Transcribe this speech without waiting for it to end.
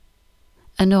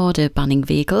An order banning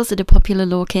vehicles at a popular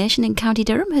location in County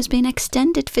Durham has been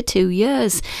extended for 2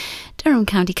 years. Durham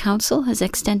County Council has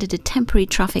extended a temporary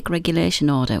traffic regulation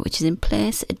order which is in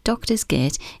place at Doctors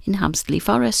Gate in Hampstead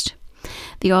Forest.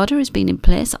 The order has been in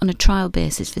place on a trial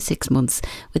basis for 6 months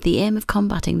with the aim of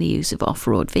combating the use of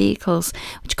off-road vehicles,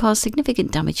 which cause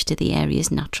significant damage to the area's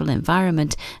natural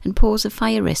environment and pose a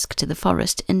fire risk to the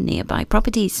forest and nearby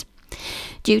properties.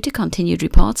 Due to continued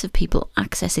reports of people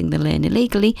accessing the lane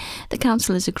illegally, the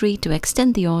council has agreed to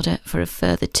extend the order for a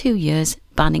further 2 years,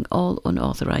 banning all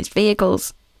unauthorised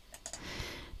vehicles.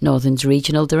 Northern's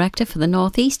Regional Director for the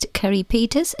North East, Kerry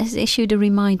Peters, has issued a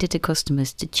reminder to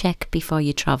customers to check before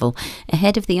you travel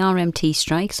ahead of the RMT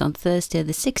strikes on Thursday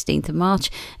the 16th of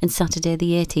March and Saturday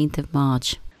the 18th of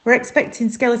March. We're expecting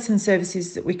skeleton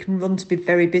services that we can run to be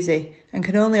very busy and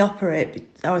can only operate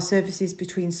our services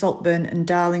between Saltburn and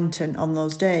Darlington on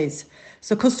those days.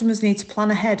 So customers need to plan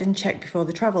ahead and check before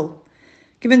they travel.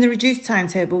 Given the reduced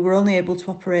timetable, we're only able to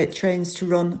operate trains to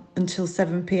run until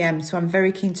 7 p.m. So I'm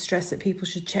very keen to stress that people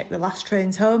should check the last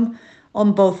trains home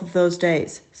on both of those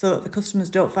days so that the customers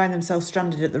don't find themselves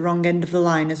stranded at the wrong end of the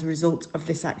line as a result of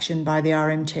this action by the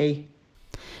RMT.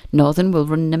 Northern will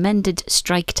run an amended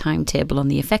strike timetable on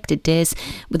the affected days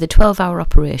with a 12-hour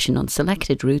operation on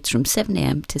selected routes from 7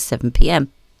 a.m. to 7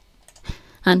 p.m.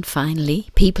 And finally,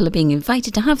 people are being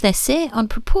invited to have their say on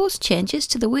proposed changes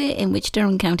to the way in which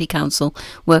Durham County Council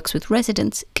works with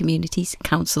residents, communities,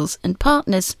 councils and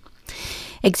partners.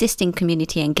 Existing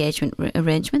community engagement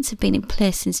arrangements have been in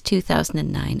place since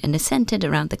 2009 and are centred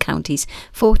around the county's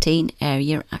 14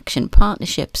 area action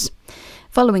partnerships.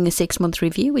 Following a 6-month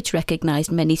review which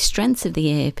recognised many strengths of the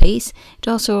AAPs, it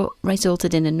also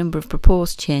resulted in a number of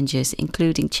proposed changes,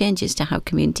 including changes to how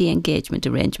community engagement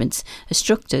arrangements are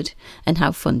structured and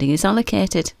how funding is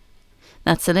allocated.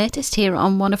 That's the latest here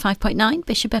on 105.9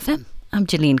 Bishop FM. I'm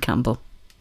Gillian Campbell.